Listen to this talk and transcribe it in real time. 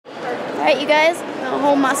Alright, you guys, I'm gonna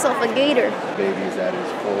hold myself a gator. Babies that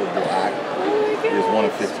is full black. There's one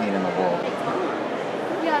of 15 in the world.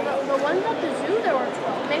 Yeah, the ones at the zoo, there were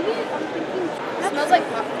 12. Maybe I'm thinking it smells like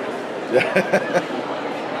popcorn. Yeah.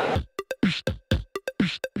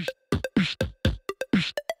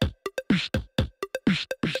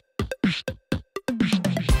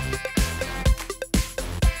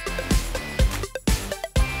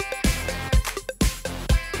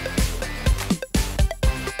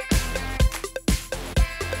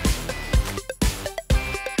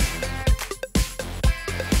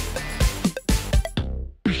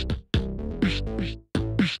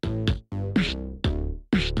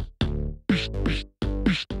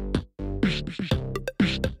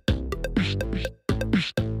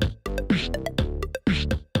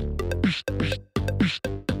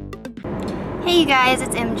 Hey you guys,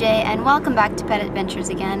 it's MJ and welcome back to Pet Adventures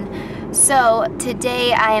again. So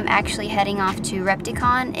today I am actually heading off to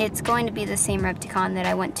REPTICON. It's going to be the same REPTICON that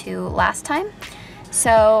I went to last time.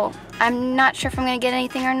 So I'm not sure if I'm going to get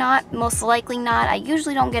anything or not. Most likely not. I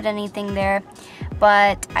usually don't get anything there,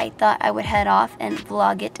 but I thought I would head off and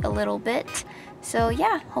vlog it a little bit. So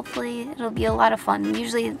yeah, hopefully it'll be a lot of fun.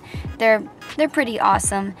 Usually they're pretty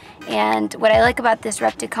awesome, and what I like about this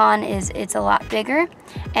REPTICON is it's a lot bigger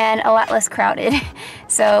and a lot less crowded.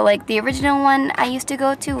 So like the original one I used to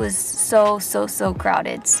go to was so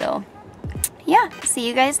crowded. So yeah, see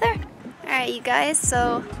you guys there. Alright you guys,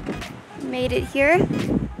 so made it here.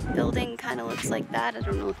 Building kind of looks like that. I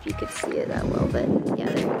don't know if you could see it that well, but yeah,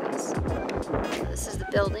 there it is. So this is the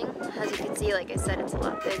building. As you can see, like I said, it's a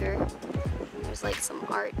lot bigger. There's like some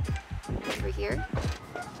art over here.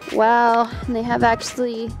 Wow, and they have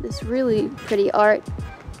actually this really pretty art.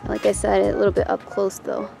 Like I said, a little bit up close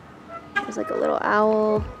though. There's like a little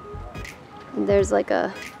owl, and there's like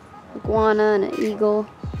a iguana and an eagle.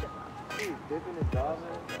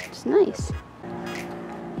 It's nice.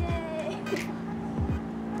 Yay! It's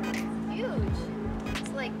huge.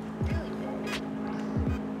 It's like really big.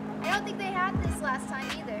 I don't think they had this last time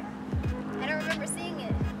either. I don't remember seeing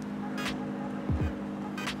it.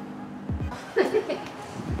 See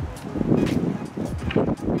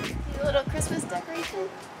the little Christmas decoration?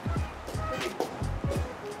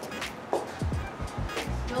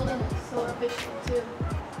 Building is so official too.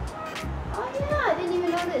 Oh yeah, I didn't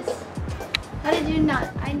even notice. How did you not?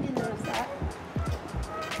 I didn't notice that.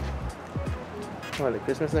 What, the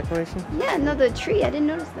Christmas decoration? Yeah, no, the tree. I didn't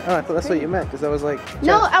notice that. Oh, I thought that's what you meant, because I was like...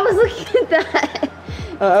 No, I was looking at that.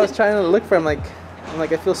 I was trying to look for him, like, I'm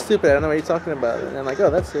like, I feel stupid, I don't know what you're talking about. And I'm like, oh,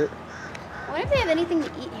 that's it. I wonder if they have anything to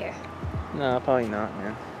eat here. No, probably not,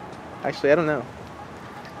 man. Actually, I don't know.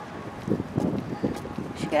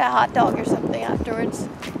 Should get a hot dog or something afterwards.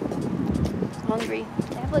 I'm hungry.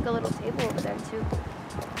 They have like a little table over there too.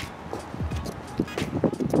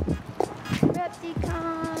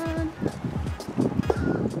 REPTICON.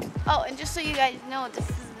 Oh, and just so you guys know, this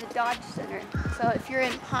is the Dodge Center. So if you're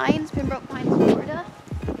in Pines, Pembroke Pines, Florida,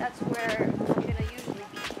 that's where I'm gonna usually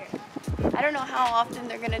be here. I don't know how often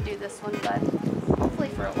they're gonna do this one, but hopefully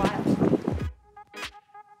for a while.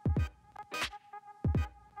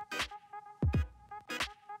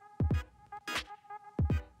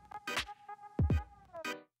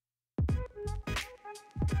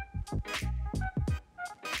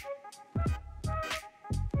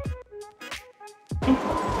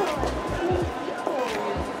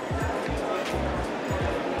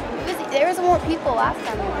 There was more people last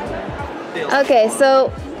time we were here. Okay,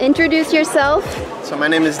 so introduce yourself. So my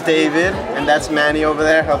name is David, and that's Manny over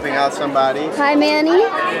there helping out somebody. Hi, Manny.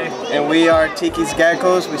 And we are Tiki's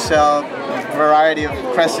Geckos. We sell a variety of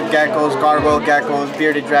crested geckos, gargoyle geckos,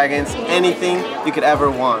 bearded dragons, anything you could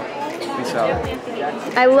ever want. We sell it.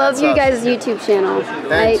 I love you guys' YouTube channel.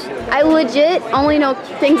 Thanks. I legit only know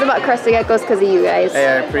things about crested geckos because of you guys. Hey,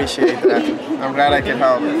 I appreciate that. I'm glad I could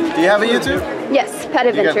help. Do you have a YouTube? Yes, Pet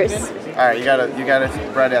Adventures. Alright, you gotta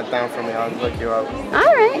write that down for me. I'll look you up.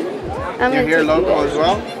 Alright. You're here local as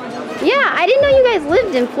well? Yeah, I didn't know you guys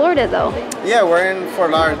lived in Florida though. Yeah, we're in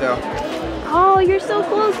Fort Lauderdale. Oh, you're so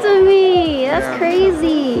close to me. That's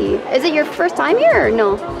crazy. Is it your first time here or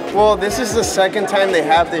no? Well, this is the second time they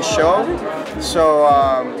have this show. So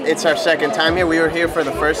it's our second time here. We were here for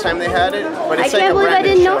the first time they had it. But it's I can't believe I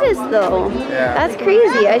didn't notice though. Yeah. That's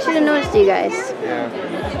crazy. I should have noticed you guys. Yeah.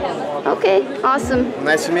 Okay, awesome.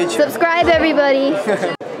 Nice to meet you. Subscribe, everybody.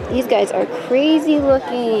 These guys are crazy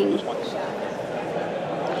looking.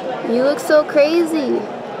 You look so crazy.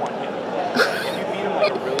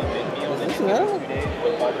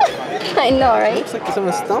 I know, right? Looks like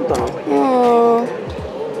someone stomped on him. Oh.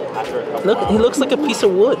 Look, he looks like a piece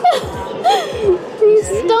of wood. He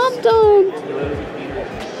stomped on him.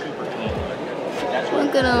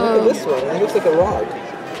 Look at him. Look at this one. It looks like a log.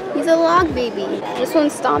 He's a log baby. This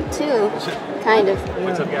one's stomped too. Kind of.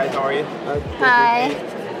 What's up, guys? How are you? Hi.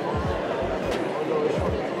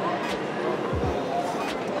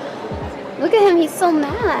 Look at him. He's so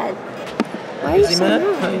mad. Why are you so mad?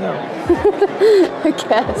 How you know? I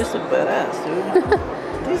guess. This look badass, dude.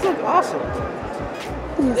 These look awesome.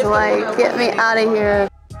 He's like, get me out of here.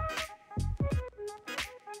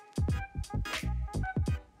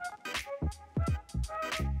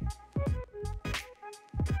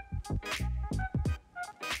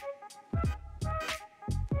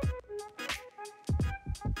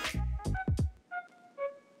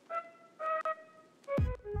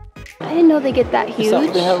 I didn't know they get that huge. Is that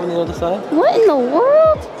what they have on the other side? What in the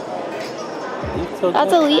world? Leaf-tailed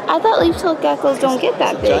That's gecko? I thought leaf-tailed geckos don't get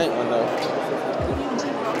that It's a big. giant one though.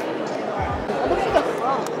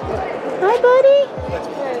 Hi, buddy.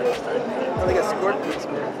 Oh, they got scorpions,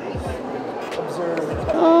 man. Observe.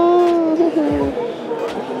 Oh.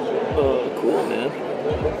 Oh, cool, man.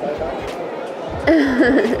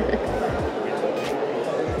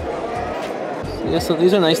 Yeah, so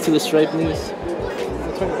these are nice too, the stripe knees.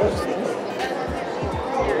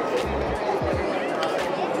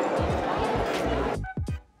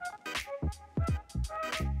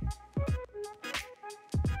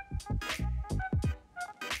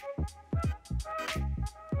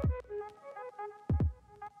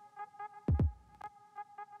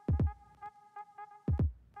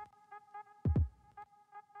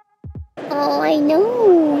 Oh, I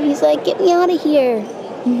know. He's like, get me out of here.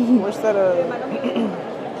 Where's that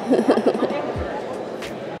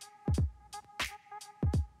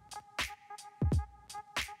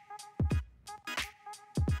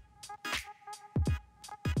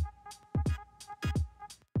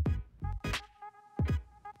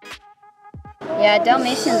Yeah,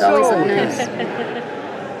 Dalmatians always look nice.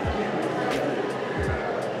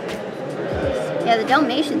 Yeah, the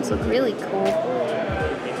Dalmatians look really cool.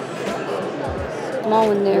 Small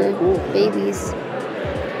when they're babies.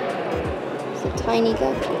 It's a tiny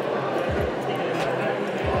gecko.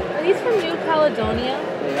 Are these from New Caledonia?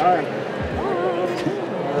 They are.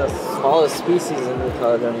 The smallest species in New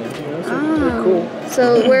Caledonia. Those are pretty cool.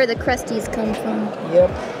 So where the cresties come from. Yep.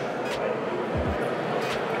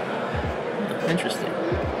 Interesting.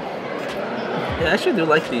 Yeah, I actually do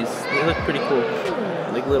like these. They look pretty cool.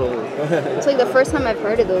 Like little. It's like the first time I've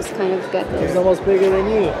heard of those kind of He's geckos. almost bigger than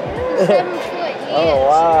you. 7 foot, yeah. Oh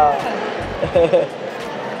wow.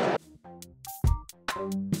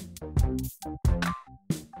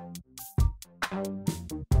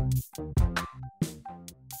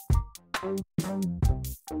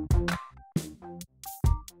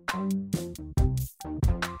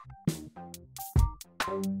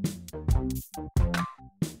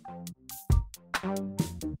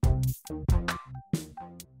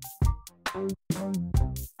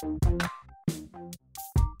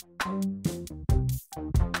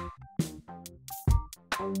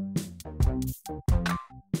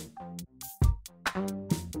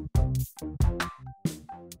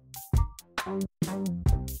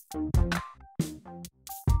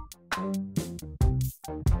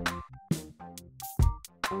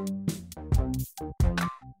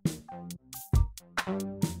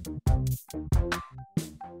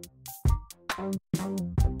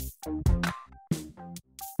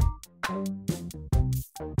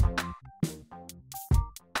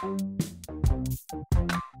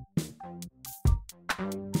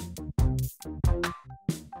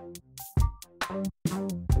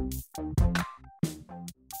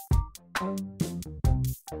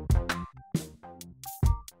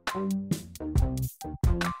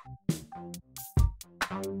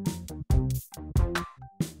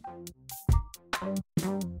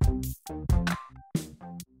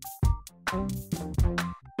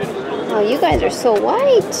 Oh, you guys are so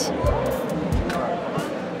white.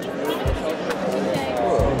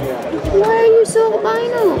 Why are you so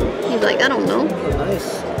albino? He's like, I don't know.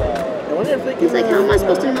 Nice. I wonder if they can. He's like, how am I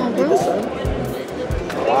supposed to know, bro?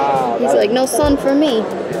 Wow. He's like, no sun for me.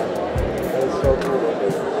 That is so cool.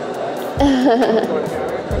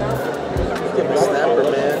 Give me a snapper,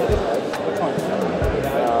 man.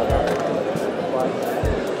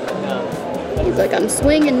 He's like, I'm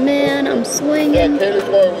swinging, man. I'm swinging.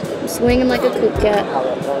 I'm swinging like a coop cat.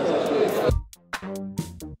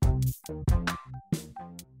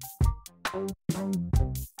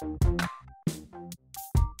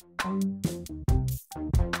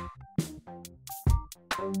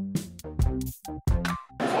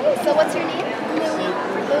 Hey, so what's your name? Louie.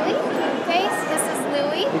 Louie? Okay, so this is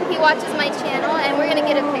Louie. He watches my channel, and we're gonna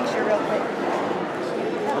get a picture real quick.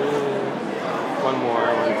 One more.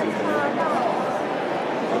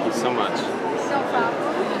 Thank you so much. No problem.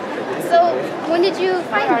 So, when did you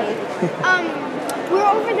find me? We're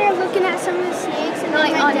over there looking at some of the snakes and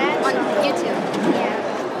Like my on dad. YouTube.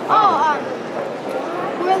 Yeah. Oh,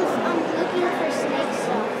 we're looking for snakes.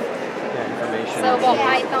 Information. So about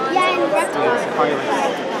pythons? Yeah, and reptiles. Probably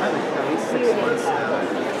like at least 6 months now that I've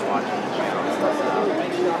been watching the channel.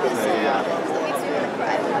 So yeah.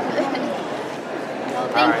 Well,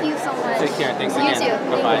 thank Alright. you so much. Take care. Thanks You again. too.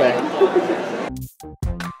 Bye-bye. Thank you.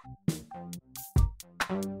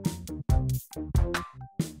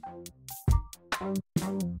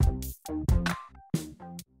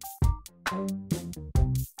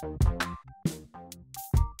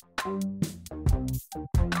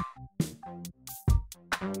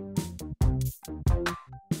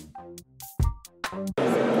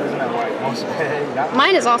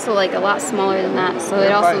 Mine is also like a lot smaller than that, so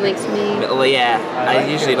it also makes me. Well, yeah, I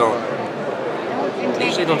usually don't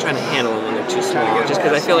try to handle them when they're too small, just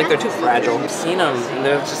because I feel like they're too fragile. I've seen them, and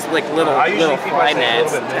they're just like little fly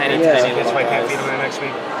nets, tiny little So I can't feed guys. them next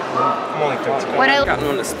week. I'm only 13. What I've gotten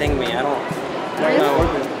one to sting me. I don't know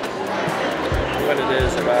what it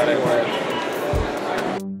is about it.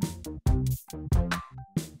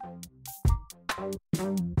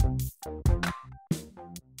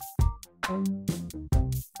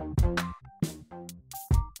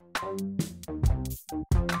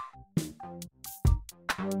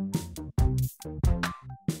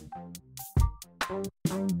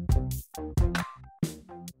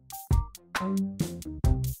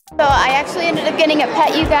 So I actually ended up getting a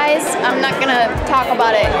pet, you guys. I'm not gonna talk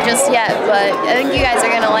about it just yet, but I think you guys are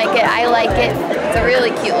gonna like it. I like it. It's a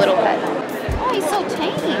really cute little pet. Oh, he's so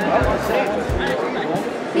tame.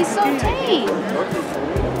 He's so tame.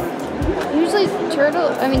 Usually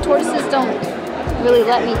tortoises don't really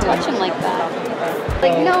let me touch him like that.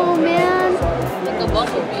 Like, no, man. Like a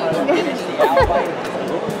bumblebee.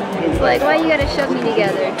 It's like, why you gotta shove me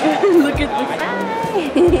together? Look at this.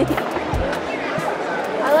 Hi.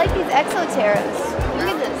 I like these exoterras. Look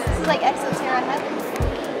at this. This is like exoterra heaven.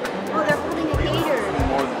 Oh, they're holding a gator.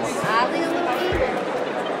 Holding a little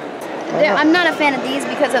gator. I'm not a fan of these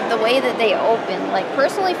because of the way that they open. Like,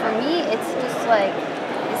 personally, for me, it's just like,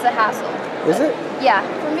 it's a hassle. Is it? Yeah,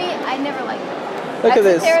 for me, I never liked it. Look at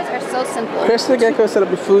this. Exoterras are so simple. Crested gecko set up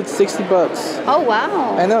with food, $60. Oh,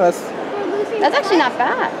 wow. I know, that's Actually not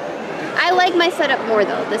bad. I like my setup more,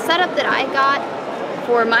 though. The setup that I got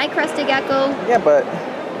for my crested gecko yeah, but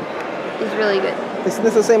is really good. isn't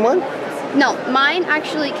this the same one? No, mine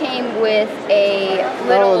actually came with a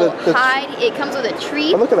little hide. It comes with a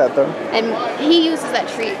treat, Oh, look at that though. and he uses that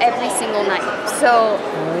treat every single night. So,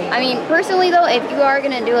 I mean, personally though, if you are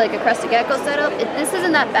gonna do like a crested gecko setup, this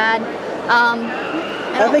isn't that bad.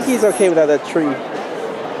 I think he's okay without that tree.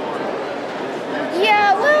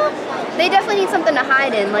 Yeah, well, they definitely need something to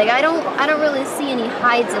hide in. Like I don't really see any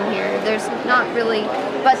hides in here. There's not really,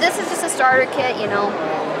 but this is just a starter kit, you know.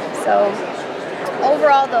 So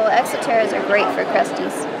overall though, exoterras are great for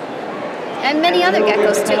cresties. And many other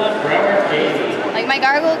geckos too. Like my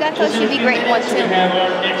gargoyle gecko should be great one too.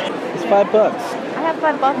 It's $5. I have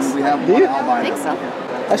 $5. We have Do one you? I albino. think so.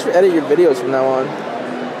 I should edit your videos from now on.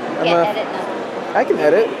 Can't edit now. I can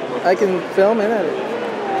edit. I can film and edit.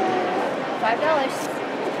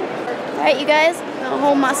 $5. Alright you guys, I'm gonna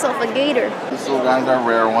hold myself a gator. This little guy's our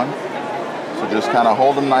rare one. So just kind of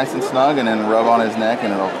hold him nice and snug and then rub on his neck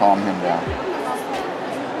and it'll calm him down.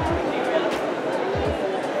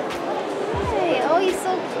 Hey, oh he's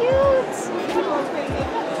so cute.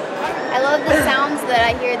 I love the sounds that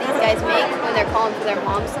I hear these guys make when they're calling for their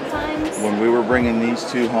moms sometimes. When we were bringing these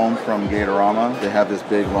two home from Gatorama, they have this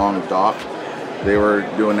big long dock. They were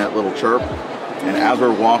doing that little chirp. And as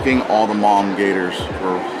we're walking, all the mom gators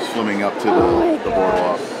were swimming up to the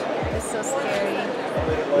boardwalk. It's so scary.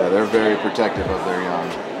 Yeah, they're very protective of their young.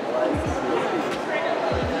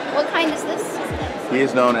 What kind is this? He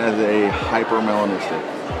is known as a hypermelanistic.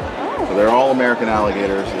 So they're all American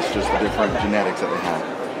alligators. It's just the different genetics that they have.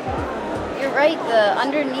 You're right, the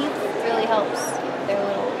underneath really helps. Their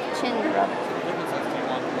little chin rub.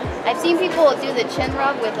 I've seen people do the chin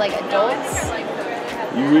rub with like adults.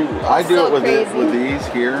 I do So it with crazy. with these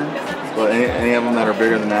here, but any of them that are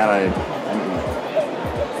bigger than that,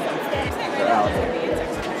 they're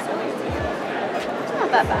alligators. It's not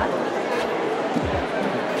that bad.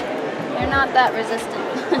 They're not that resistant.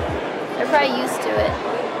 They're probably used to it.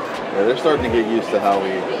 Yeah, they're starting to get used to how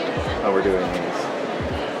we're doing these.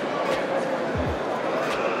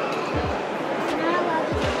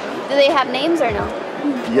 Do they have names or no?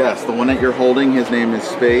 Yes, the one that you're holding, his name is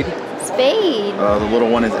Spade. Spade. The little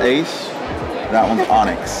one is Ace. That one's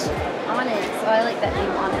Onyx. Onyx. Oh, I like that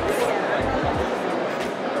name, Onyx.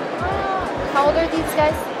 How old are these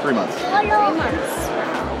guys? 3 months. 3 months.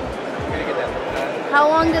 How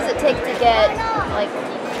long does it take to get like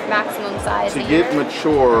maximum size? To get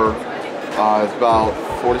mature, it's about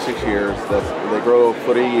 4 to 6 years. They grow a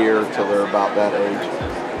foot a year till they're about that age.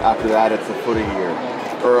 After that, it's a foot a year,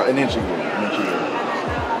 or an inch a year.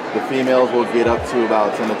 The females will get up to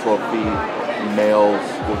about 10 to 12 feet. Males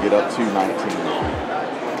will get up to 19.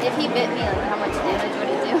 If he bit me, like how much damage would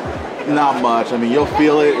he do? Not much. I mean, you'll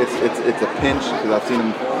feel it. It's a pinch because I've seen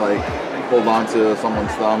him like hold on to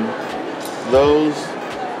someone's thumb. Those,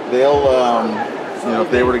 they'll, you know, if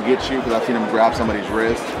they were to get you, because I've seen them grab somebody's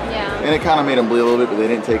wrist, Yeah. and it kind of made them bleed a little bit, but they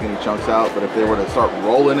didn't take any chunks out. But if they were to start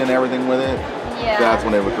rolling and everything with it, Yeah. that's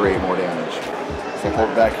when it would create more damage. So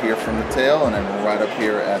hold back here from the tail, and then right up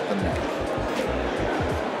here at the neck.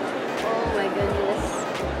 Oh my goodness.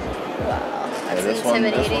 Wow. That's This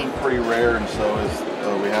intimidating. one's pretty rare, and so is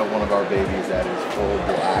we have one of our babies that is full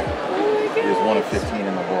black. He is one of 15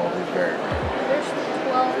 in the world. He's very rare. There's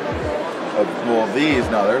 12 of them. Well, these,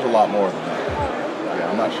 no, there's a lot more than that. Yeah,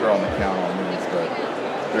 I'm not sure on the count on these, but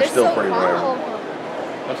they're still so pretty rare. calm.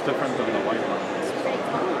 What's different than the white one?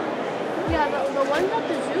 Yeah, the ones at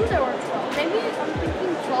the zoo, there were 12. Maybe I'm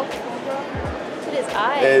thinking 12 cobra. Look at his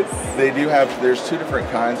eyes. They do have, there's two different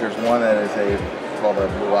kinds. There's one that is called a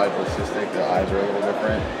blue-eyed leucistic. The eyes are a little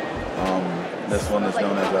different. This one is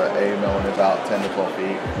known as a male and about 10 to 12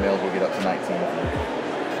 feet. Males will get up to 19 feet.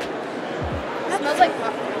 It smells like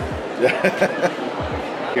popcorn.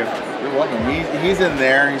 You're welcome. He's in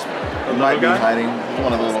there. He might be hiding. He's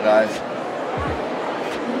one of the little guys.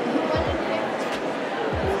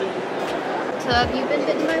 So have you been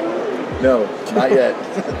bitten by one? No, not yet.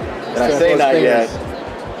 And I say not yet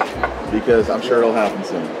because I'm sure it'll happen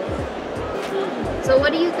soon. So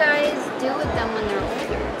what do you guys do with them when they're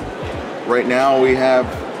older? Right now we have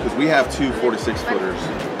 2 4 to 6 footers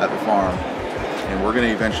at the farm, and we're going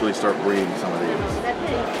to eventually start breeding some of these.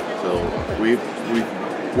 So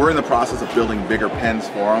we're in the process of building bigger pens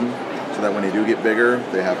for them, so that when they do get bigger,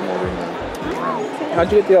 they have more room to move around.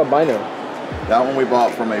 How'd you get the albino? That one we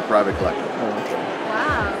bought from a private collector.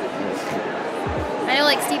 Wow. I know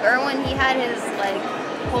like Steve Irwin, he had his like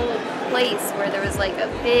whole place where there was like a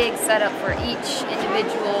big setup for each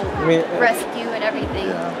individual rescue and everything.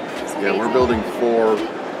 Yeah, we're building four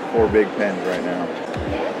big pens right now.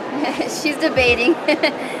 She's debating.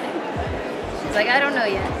 She's like, I don't know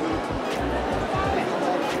yet.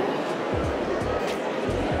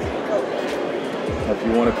 If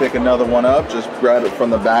you want to pick another one up, just grab it from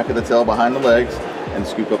the back of the tail behind the legs and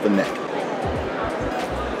scoop up the neck.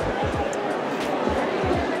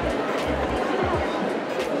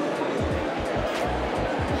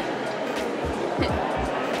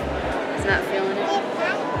 He's not feeling it.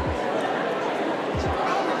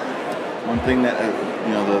 One thing that,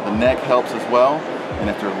 you know, the neck helps as well, and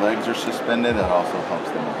if their legs are suspended, that also helps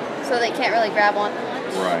them. So they can't really grab on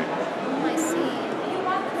much? Right. Oh, I see.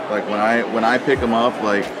 Like when I pick him up,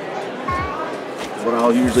 like what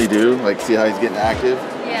I'll usually do, like see how he's getting active?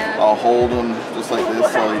 Yeah. I'll hold him just like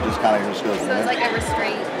this, so he just kind of just goes. So it's like a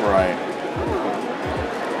restraint. Right.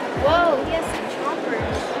 Whoa, he has some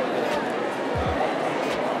chompers.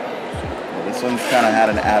 Well, this one's kind of had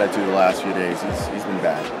an attitude the last few days. He's been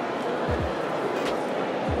bad.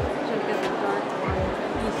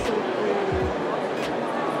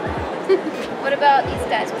 What about these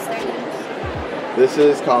guys? What's their names? This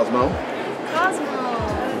is Cosmo.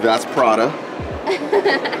 Cosmo. That's Prada.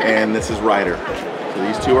 And this is Ryder. So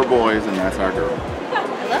these two are boys, and that's our girl.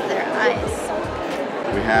 I love their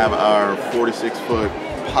eyes. We have our 46-foot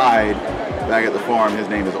pied back at the farm. His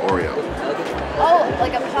name is Oreo. Oh,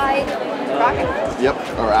 like a pied crocodile? Yep,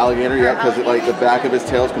 or alligator. Yep, because like the back of his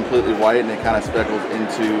tail is completely white, and it kind of speckles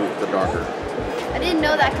into the darker. I didn't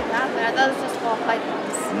know that could happen. I thought it was just ball pythons.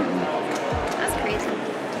 That's crazy.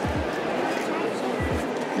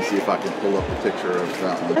 Let me see if I can pull up a picture of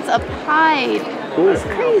that one. That's a pied. Cool. That's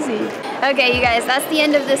crazy. Okay, you guys, that's the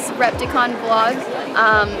end of this REPTICON vlog.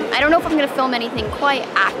 I don't know if I'm going to film anything quite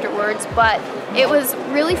afterwards, but it was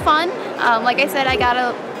really fun. Like I said, I got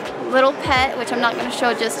a little pet, which I'm not going to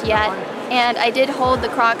show just yet. And I did hold the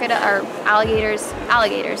crocodile, or alligators.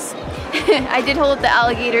 I did hold the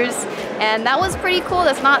alligators, and that was pretty cool.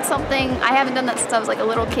 That's not something, I haven't done that since I was like a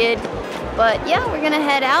little kid. But yeah, we're going to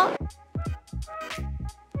head out.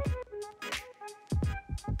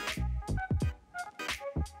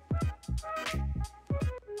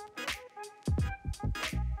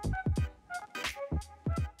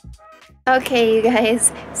 Okay, you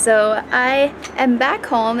guys, so I am back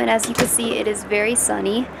home, and as you can see, it is very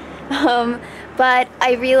sunny. But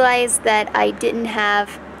I realized that I didn't have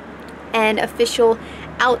and official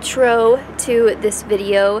outro to this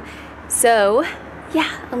video. So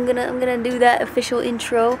yeah, I'm gonna do that official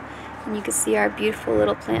intro, and you can see our beautiful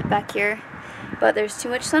little plant back here, but there's too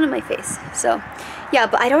much sun on my face. So yeah,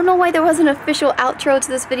 but I don't know why there wasn't an official outro to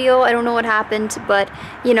this video. I don't know what happened, but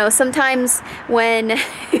you know, sometimes when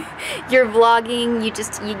you're vlogging,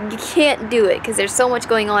 you can't do it because there's so much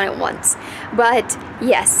going on at once. But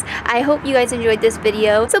yes, I hope you guys enjoyed this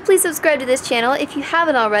video. So please subscribe to this channel if you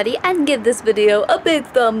haven't already, and give this video a big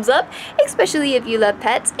thumbs up, especially if you love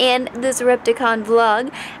pets and this REPTICON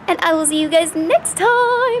vlog. And I will see you guys next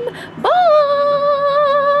time. Bye!